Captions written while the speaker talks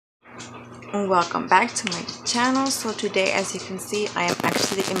Welcome back to my channel. So today, as you can see, I am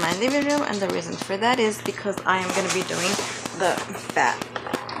actually in my living room, and the reason for that is because I am going to be doing the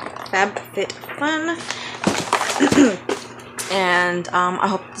FabFitFun and I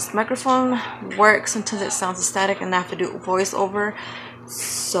hope this microphone works until it sounds static and I have to do voiceover.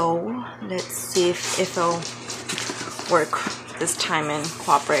 So let's see if it'll work this time and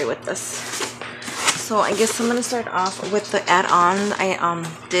cooperate with us. So I guess I'm gonna start off with the add-on. I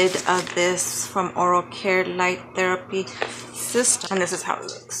did this from Oral Care Light Therapy System, and this is how it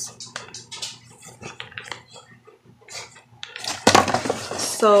looks.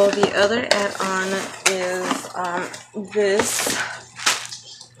 So the other add-on is this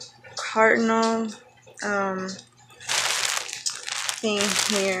cardinal thing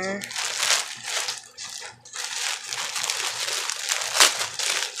here.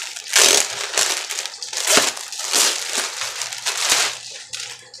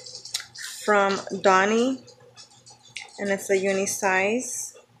 From Donnie, and it's a uni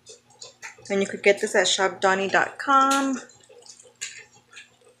size, and you could get this at shopdonnie.com.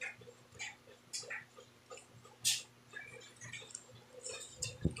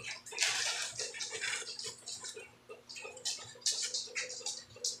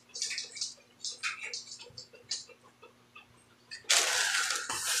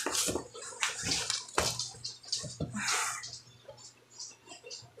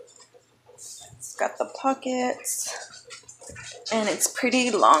 Got the pockets, and it's pretty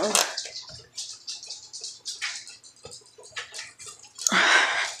long.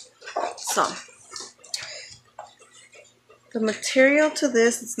 So the material to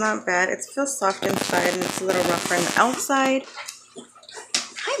this is not bad. It feels soft inside and it's a little rougher on the outside.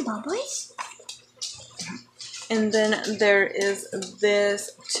 Hi, Bubbles. And then there is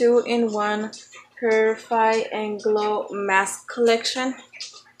this 2-in-1 Purify and Glow Mask Collection.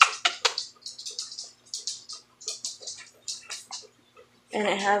 And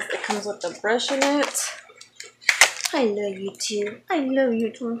it comes with a brush in it. I love you too. I love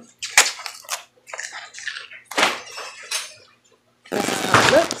you too. This is how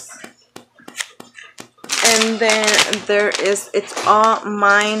it looks. And then there is, it's all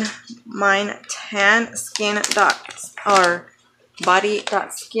mine tan skin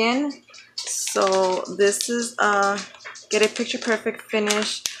body.skin. So this is get a picture perfect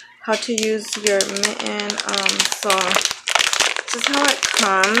finish, how to use your mitten. So this is how it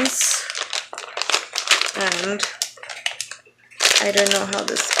comes, and I don't know how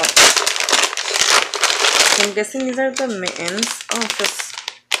this looks. So I'm guessing these are the mittens. Oh, it's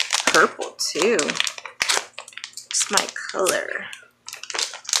purple too. It's my color.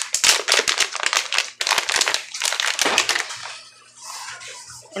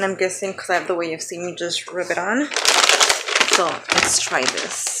 And I'm guessing because I have the way you've seen me just rub it on. So let's try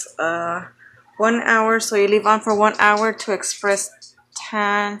this. 1 hour, so you leave on for 1 hour to express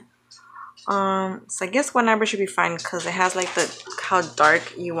tan. So I guess 1 hour should be fine because it has like how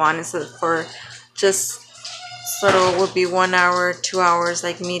dark you want it. So for just subtle would be 1 hour, 2 hours,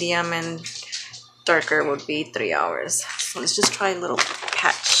 like medium, and darker would be 3 hours. So let's just try a little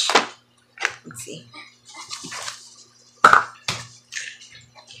patch. Let's see.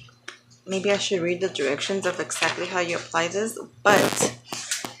 Maybe I should read the directions of exactly how you apply this, but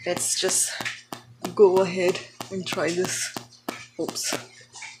let's just go ahead and try this. Oops.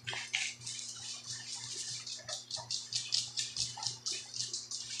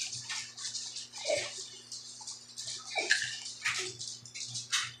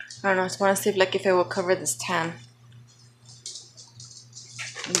 I don't know, I just want to see if it will cover this tan.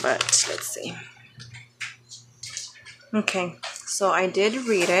 But let's see. Okay, so I did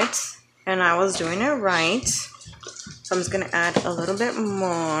read it and I was doing it right. So I'm just gonna add a little bit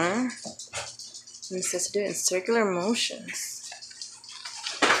more. It says to do it in circular motions.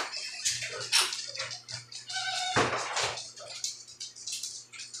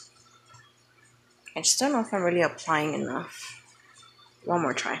 I just don't know if I'm really applying enough. One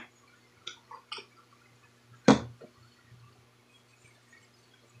more try. Am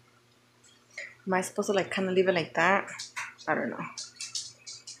I supposed to kind of leave it like that? I don't know.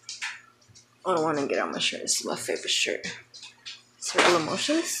 I don't want to get on my shirt. This is my favorite shirt. Circle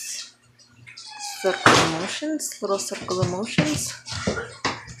motions. Circle motions. Little circle motions.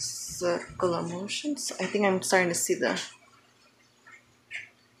 Circle motions. I think I'm starting to see the...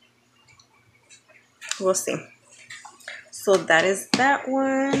 We'll see. So that is that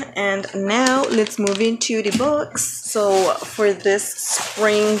one. And now let's move into the books. So for this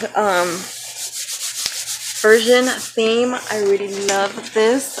spring version theme. I really love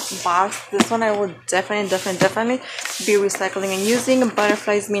this box. This one I will definitely be recycling and using.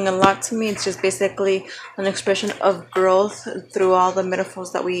 Butterflies mean a lot to me. It's just basically an expression of growth through all the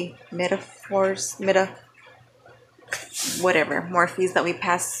metaphors that we morphes that we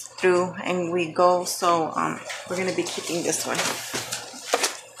pass through and we go. So we're gonna be keeping this one,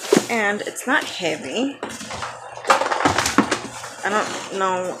 and it's not heavy. I don't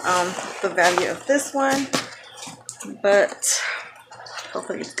know the value of this one, but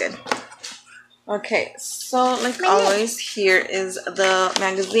hopefully it's good. Okay, so like always, here is the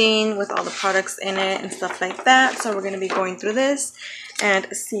magazine with all the products in it and stuff like that. So we're going to be going through this and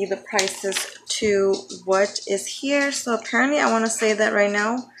see the prices to what is here. So apparently I want to say that right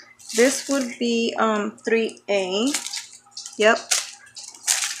now, this would be 3A. Yep.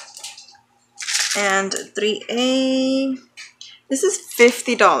 And 3A, this is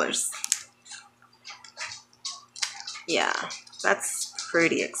 $50. Yeah, that's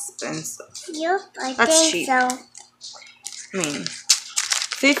pretty expensive. Yep, That's think cheap. so. I mean,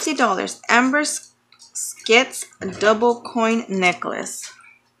 $50. Amber Skits double coin necklace.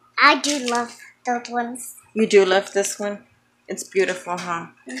 I do love those ones. You do love this one? It's beautiful, huh?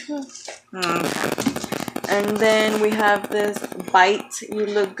 Mm-hmm. Okay. And then we have this bite. You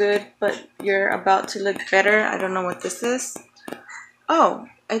look good, but you're about to look better. I don't know what this is. Oh,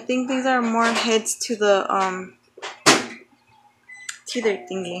 I think these are more heads to the teether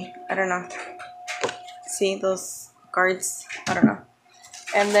thingy. I don't know. See those guards? I don't know.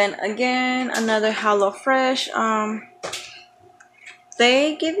 And then again, another HelloFresh.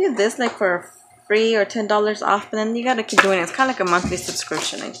 They give you this like for free or $10 off, but then you gotta keep doing it. It's kind of like a monthly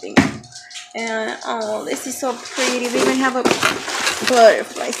subscription, I think. And oh, this is so pretty. They even have a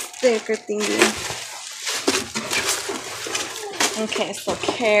butterfly sticker thingy. Okay, so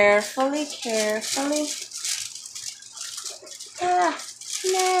carefully. Ah,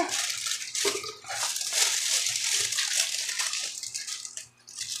 nah.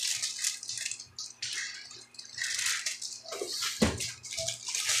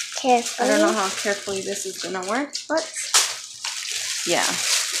 Carefully. I don't know how carefully this is gonna work, but yeah.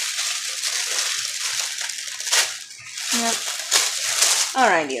 Yep.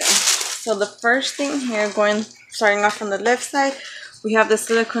 Alrighty then. So the first thing here, starting off on the left side, we have the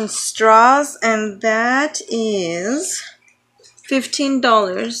silicone straws, and that is $15.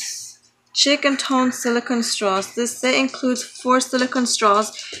 Chicken tone silicone straws. This set includes 4 silicone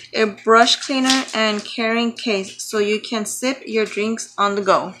straws, a brush cleaner, and carrying case, so you can sip your drinks on the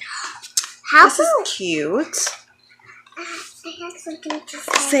go. This is cute. I have something to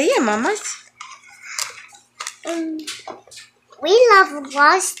say. Say it, mamas. We love a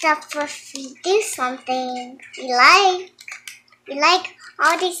lot of stuff if we do something we like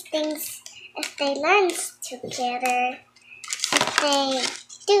all these things if they learn together. If they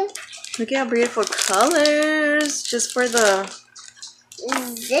do. Look at how beautiful colors. Just for the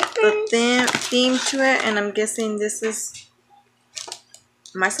zipper theme to it. And I'm guessing this is...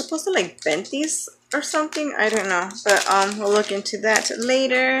 Am I supposed to like bend these or something? I don't know. But we'll look into that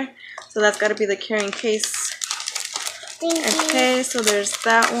later. So that's got to be the carrying case. thingy. Okay, so there's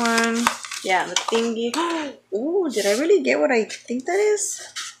that one. Yeah, the thingy. Ooh, did I really get what I think that is?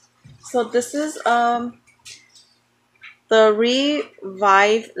 So this is the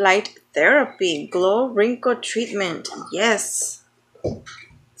Revive Light Therapy Glow Wrinkle Treatment. Yes.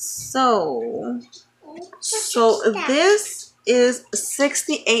 So this is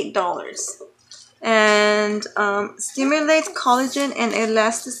 $68 and stimulates collagen and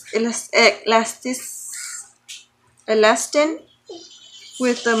elastin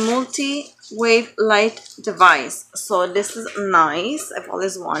with the multi-wave light device. So this is nice. I've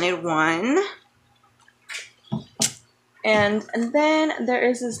always wanted one. And then there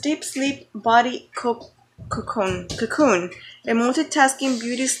is this deep sleep body cocoon, a multitasking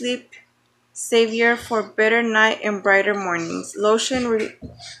beauty sleep savior for better night and brighter mornings. Lotion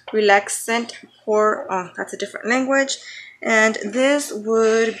relaxant pour. Oh, that's a different language. And this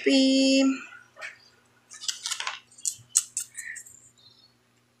would be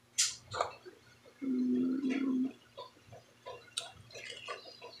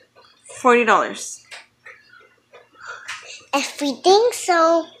 $40. If we think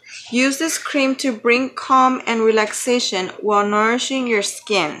so. Use this cream to bring calm and relaxation while nourishing your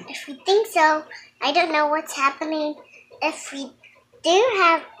skin. If we think so, I don't know what's happening. If we do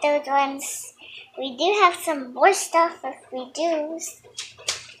have those ones, we do have some more stuff if we do.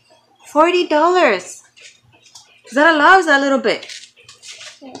 $40. Is that a lot or is that a little bit?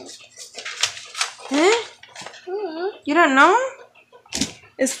 Huh? You don't know?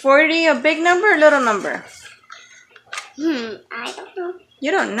 Is 40 a big number or a little number? I don't know.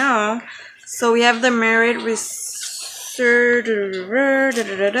 You don't know. So we have the Merit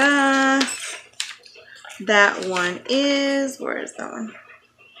That one is, where is that one?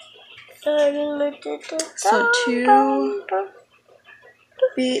 So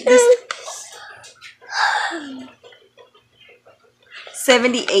this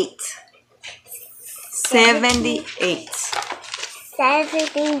 78. 78.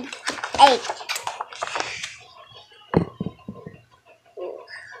 78.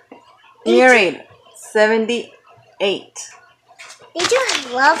 Merit 78. Did you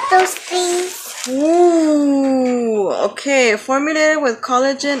love those things? Ooh, okay. Formulated with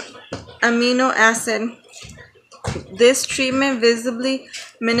collagen amino acid. This treatment visibly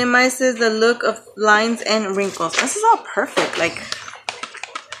minimizes the look of lines and wrinkles. This is all perfect. Like,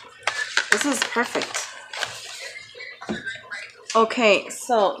 this is perfect. Okay,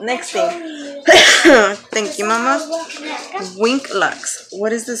 so next thing. Thank you, Mama. Wink Lux.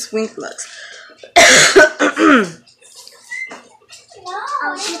 What is this Wink Lux?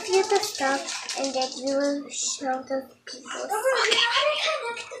 I'll give you the stuff and then you will show the people.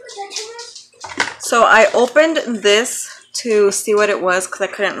 So I opened this to see what it was because I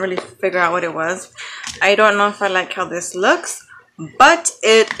couldn't really figure out what it was. I don't know if I like how this looks, but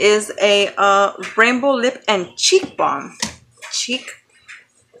it is a rainbow lip and cheek balm.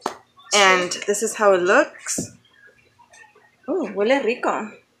 And this is how it looks. Oh, huele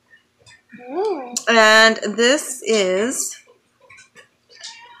rico. And this is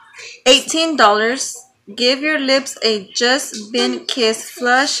 $18. Give your lips a just been kissed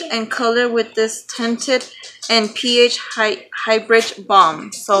flush and color with this tinted and pH hybrid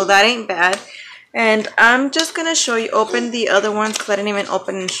balm. So that ain't bad. And I'm just gonna show you, open the other ones because I didn't even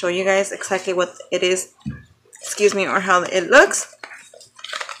open and show you guys exactly what it is. Excuse me, or how it looks.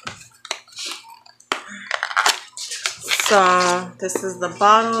 So this is the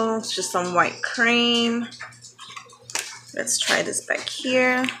bottle. It's just some white cream. Let's try this back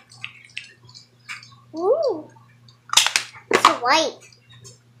here. Ooh, it's white.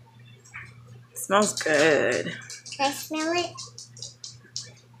 It smells good. Can I smell it?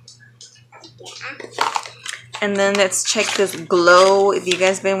 Yeah. And then let's check this glow. If you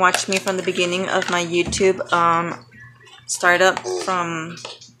guys been watching me from the beginning of my YouTube startup from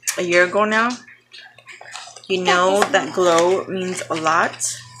a year ago now, you know that glow means a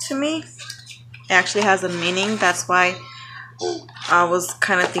lot to me. It actually has a meaning. That's why I was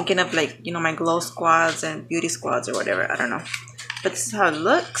kind of thinking of, like, you know, my glow squads and beauty squads or whatever. I don't know. But this is how it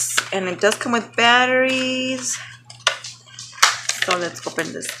looks. And it does come with batteries. So let's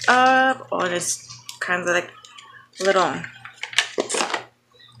open this up. Oh, it's kind of like little.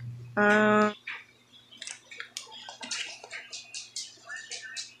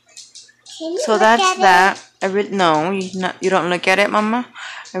 So that's that. I really, no, you don't look at it, Mama.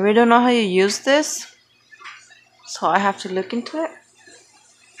 I really don't know how you use this. So I have to look into it.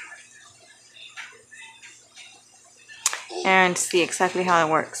 And see exactly how it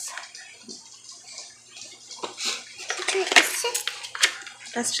works.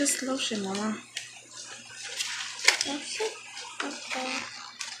 That's just lotion, Mama. Okay.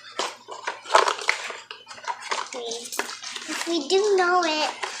 If we do know it,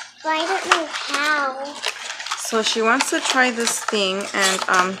 but I don't know how. So she wants to try this thing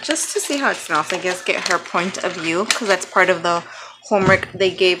and just to see how it smells. I guess get her point of view because that's part of the homework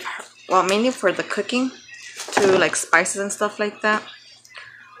they gave her. Well, mainly for the cooking, to like spices and stuff like that.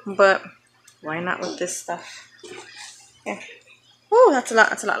 But why not with this stuff? Yeah. Oh, that's a lot.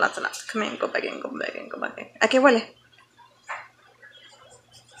 That's a lot. That's a lot. Come in. Go back in. Go back in. Go back in. ¿A qué huele?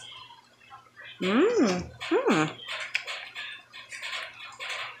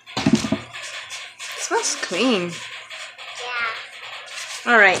 Smells clean.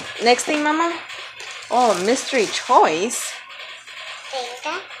 Yeah. All right. Next thing, Mama. Oh, mystery choice.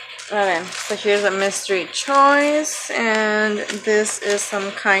 Okay. So here's a mystery choice, and this is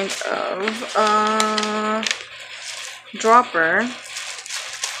some kind of dropper.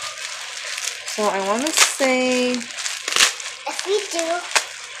 So I want to say, if we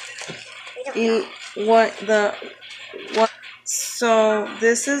do, so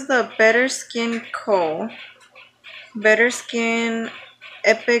this is the Better Skin Co. Better Skin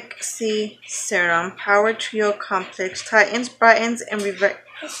Epic C Serum Power Trio Complex tightens, brightens, and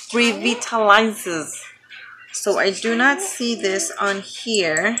revitalizes. So I do not see this on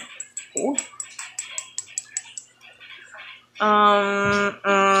here. Ooh. You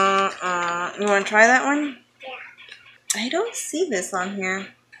want to try that one? Yeah. I don't see this on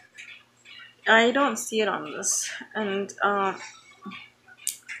here. I don't see it on this. And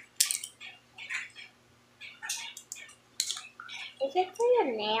Is it for your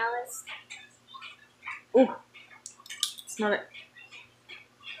nails? Ooh, smell it.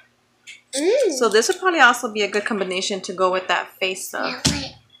 Mmm. So this would probably also be a good combination to go with that face stuff.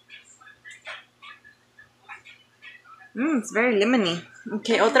 It's very lemony.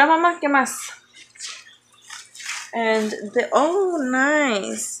 Okay, otra mamá, ¿qué más? And oh,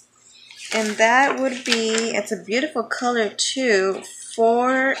 nice. And that would be, it's a beautiful color too,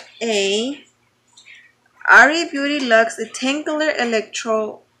 for a Ari Beauty Luxe Detangler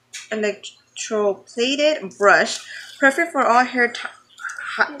electroplated brush, perfect for all hair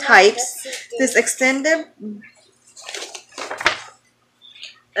types. This extended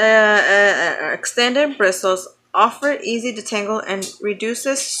bristles offer easy detangle and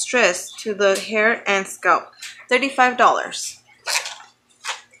reduces stress to the hair and scalp. $35.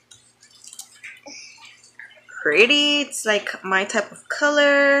 Pretty. It's like my type of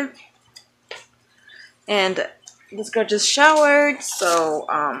color. And this girl just showered, so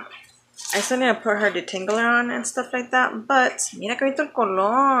I still need to put her detangler on and stuff like that. But mira que bonito el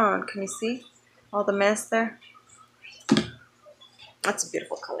color. Can you see all the mess there? That's a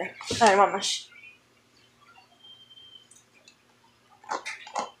beautiful color. Alright, mamas.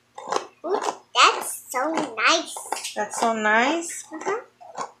 Ooh, that's so nice. That's so nice.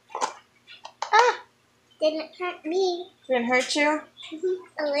 Ah, didn't hurt me. Didn't hurt you?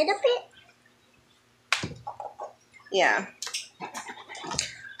 A little bit. Yeah.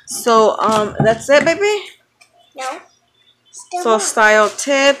 So that's it, baby. No. Still So more. style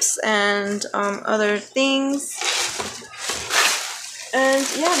tips and other things. And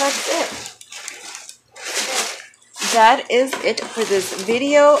yeah, that's it. That is it for this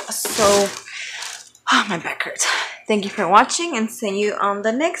video. So my back hurts. Thank you for watching and see you on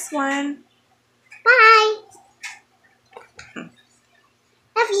the next one. Bye.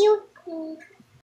 Love you.